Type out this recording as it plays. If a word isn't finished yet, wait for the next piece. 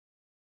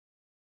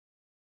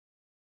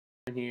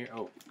in here.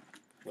 Oh,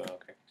 well,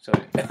 okay. So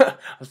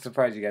I'm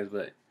surprised you guys,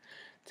 but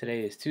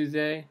today is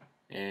Tuesday,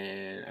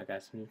 and I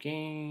got some new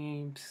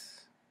games.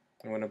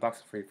 I'm gonna box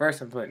it for you.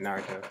 First, I'm putting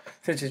Naruto,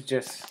 since it's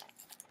just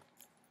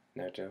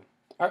Naruto.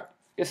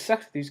 It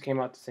sucks that these came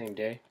out the same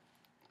day,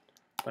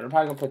 but I'm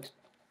probably gonna put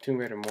Tomb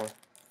Raider more.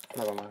 I'm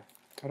not gonna lie.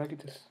 How'd I get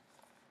this?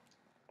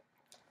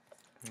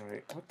 All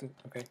right. What the?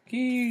 Okay.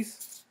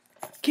 Keys.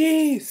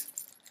 Keys.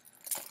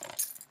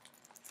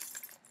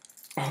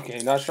 Okay,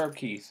 not sharp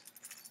keys.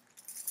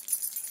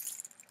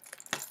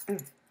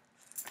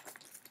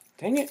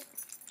 Dang it.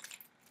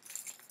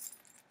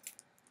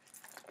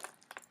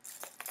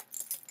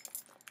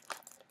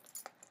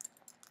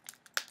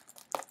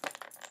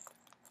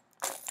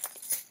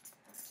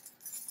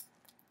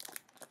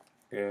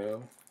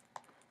 Go.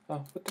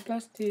 Off with the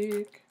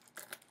plastic.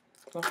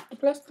 Off with the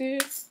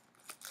plastic.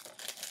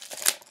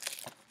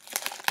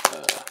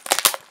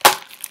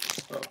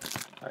 Oh,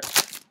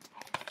 alright.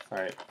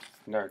 Alright.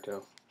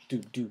 Naruto.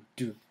 Do.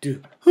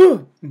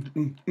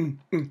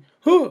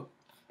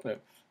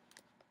 Look.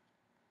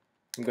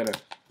 I'm gonna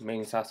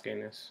main Sasuke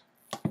in this.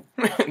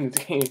 In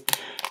this game.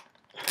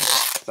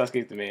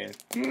 Sasuke's the man.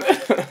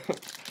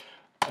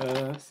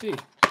 Let's see.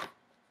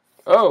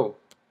 Oh!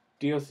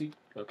 DLC?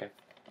 Okay.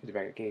 Put it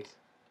back in the case.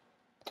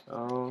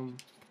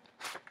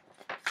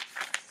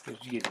 Did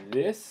you get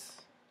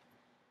this?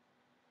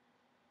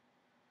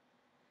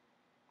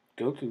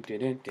 Goku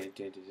didn't. Get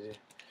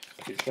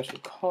a special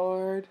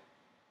card.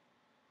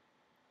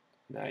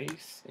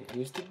 Nice. And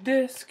here's the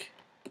disc.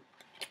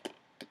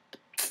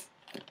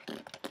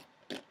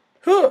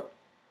 Huh!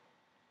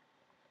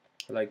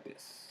 I like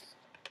this.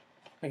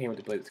 I can't wait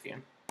to play this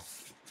game.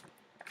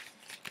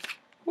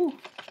 Whew.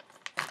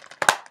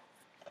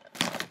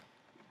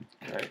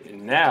 Alright,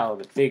 and now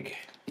the big,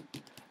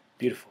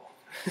 beautiful.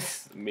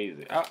 This is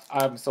amazing.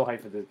 I'm so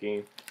hyped for this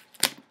game.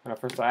 When I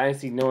first saw it, I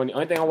didn't see the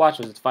only thing I watched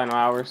was its final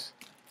hours.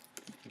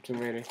 Tomb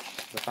Raider,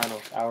 the final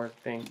hour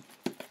thing.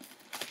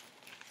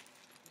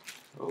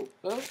 Oh,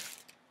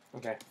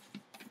 okay.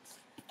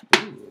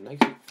 Ooh, nice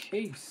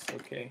case.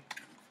 Okay.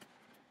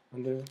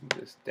 I'm gonna move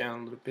this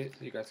down a little bit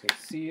so you guys can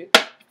see it.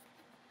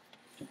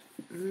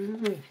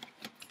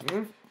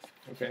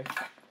 Okay.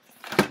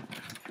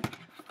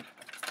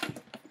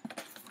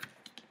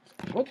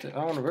 What the?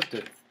 I want to rip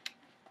the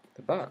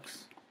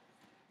box.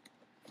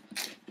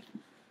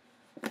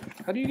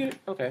 How do you get it?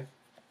 Okay.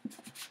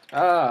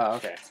 Ah,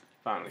 okay.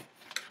 Finally.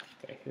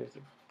 Okay, here's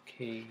the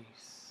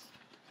case.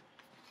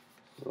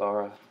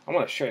 Laura. I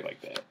want to show it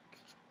like that.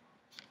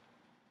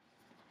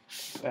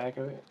 Back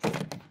of it.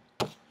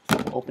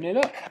 Open it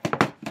up.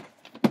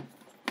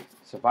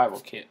 Survival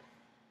kit.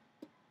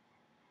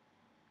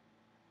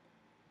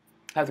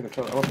 How's the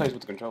controller? I want to play this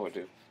with the controller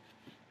too.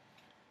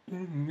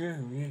 Yeah.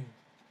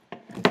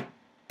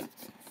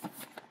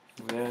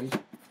 And then.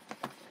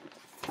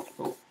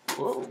 Oh,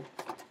 whoa.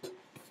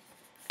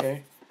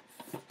 Okay.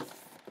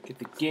 Get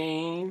the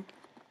game.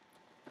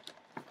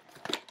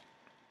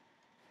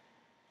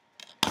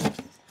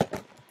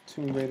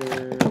 Tomb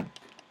Raider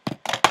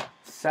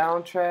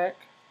soundtrack.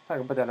 I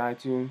can put that on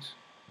iTunes.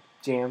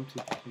 Jam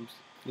to,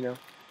 you know.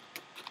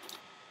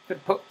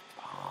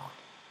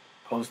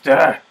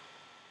 Poster.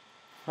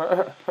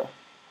 So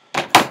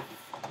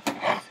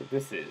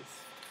this is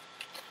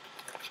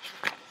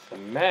the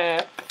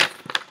map.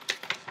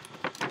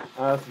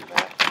 Oh, this is the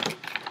map.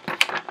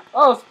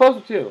 Oh, it's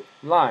supposed to.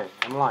 I'm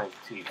lying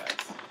to you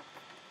guys.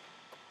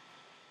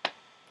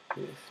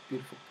 This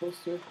beautiful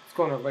poster. It's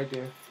going up right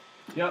there.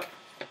 Yep.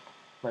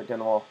 Right down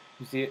the wall.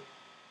 You see it?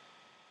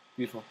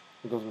 Beautiful.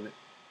 It goes with it.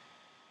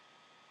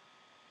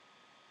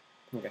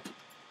 Okay.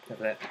 Got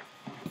that.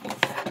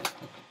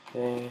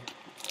 And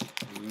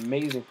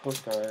amazing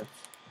postcards.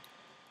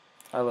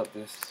 I love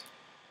this.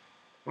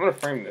 I'm gonna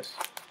frame this.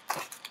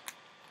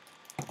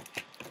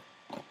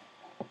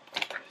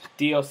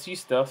 DLC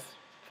stuff.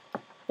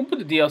 I'm gonna put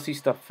the DLC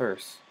stuff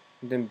first,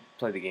 and then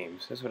play the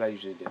games. That's what I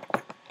usually do.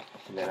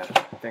 And then I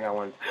think I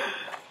want.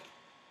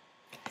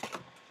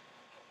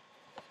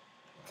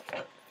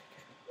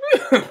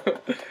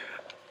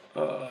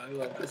 Oh, I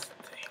love this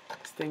thing.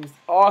 This thing's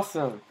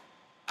awesome.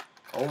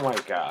 Oh my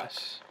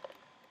gosh.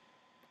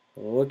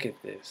 Look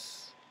at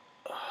this.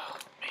 Oh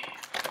man.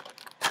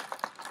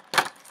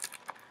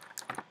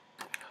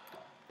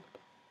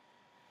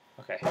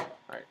 Okay.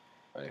 Alright.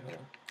 Alright, hold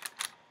on.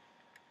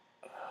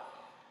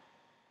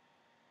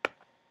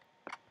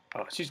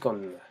 Oh, she's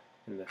going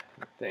in the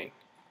thing.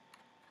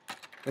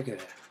 Look at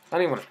that. I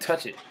don't even want to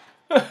touch it.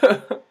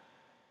 So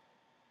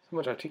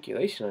much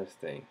articulation on this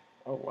thing.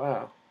 Oh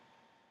wow.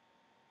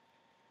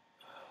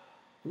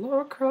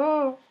 Laura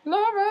Croft.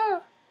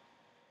 Laura.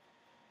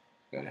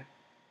 Got it.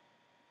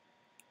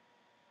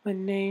 My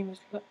name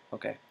is.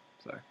 Okay,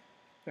 sorry.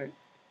 All right.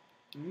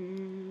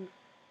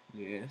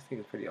 Yeah, this thing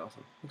is pretty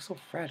awesome. Looks so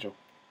fragile.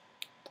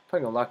 I'm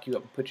probably gonna lock you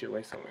up and put you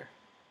away somewhere.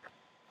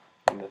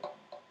 In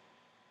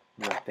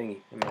my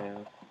thingy. In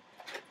my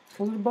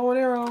little bow and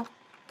arrow.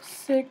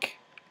 Sick.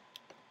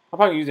 I'll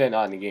probably use that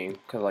not in the game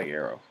because I like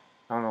arrow.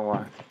 I don't know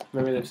why.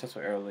 Maybe they're obsessed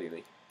with arrow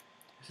lately.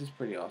 This is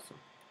pretty awesome.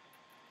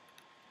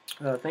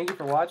 Thank you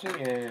for watching,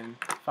 and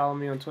follow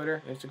me on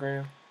Twitter,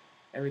 Instagram.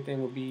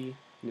 Everything will be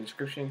in the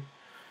description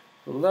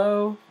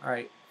below.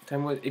 Alright, tell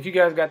me if you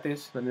guys got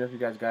this. Let me know if you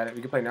guys got it.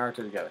 We can play Naruto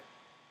together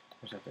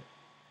or something.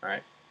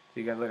 Alright,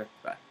 see you guys later.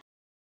 Bye.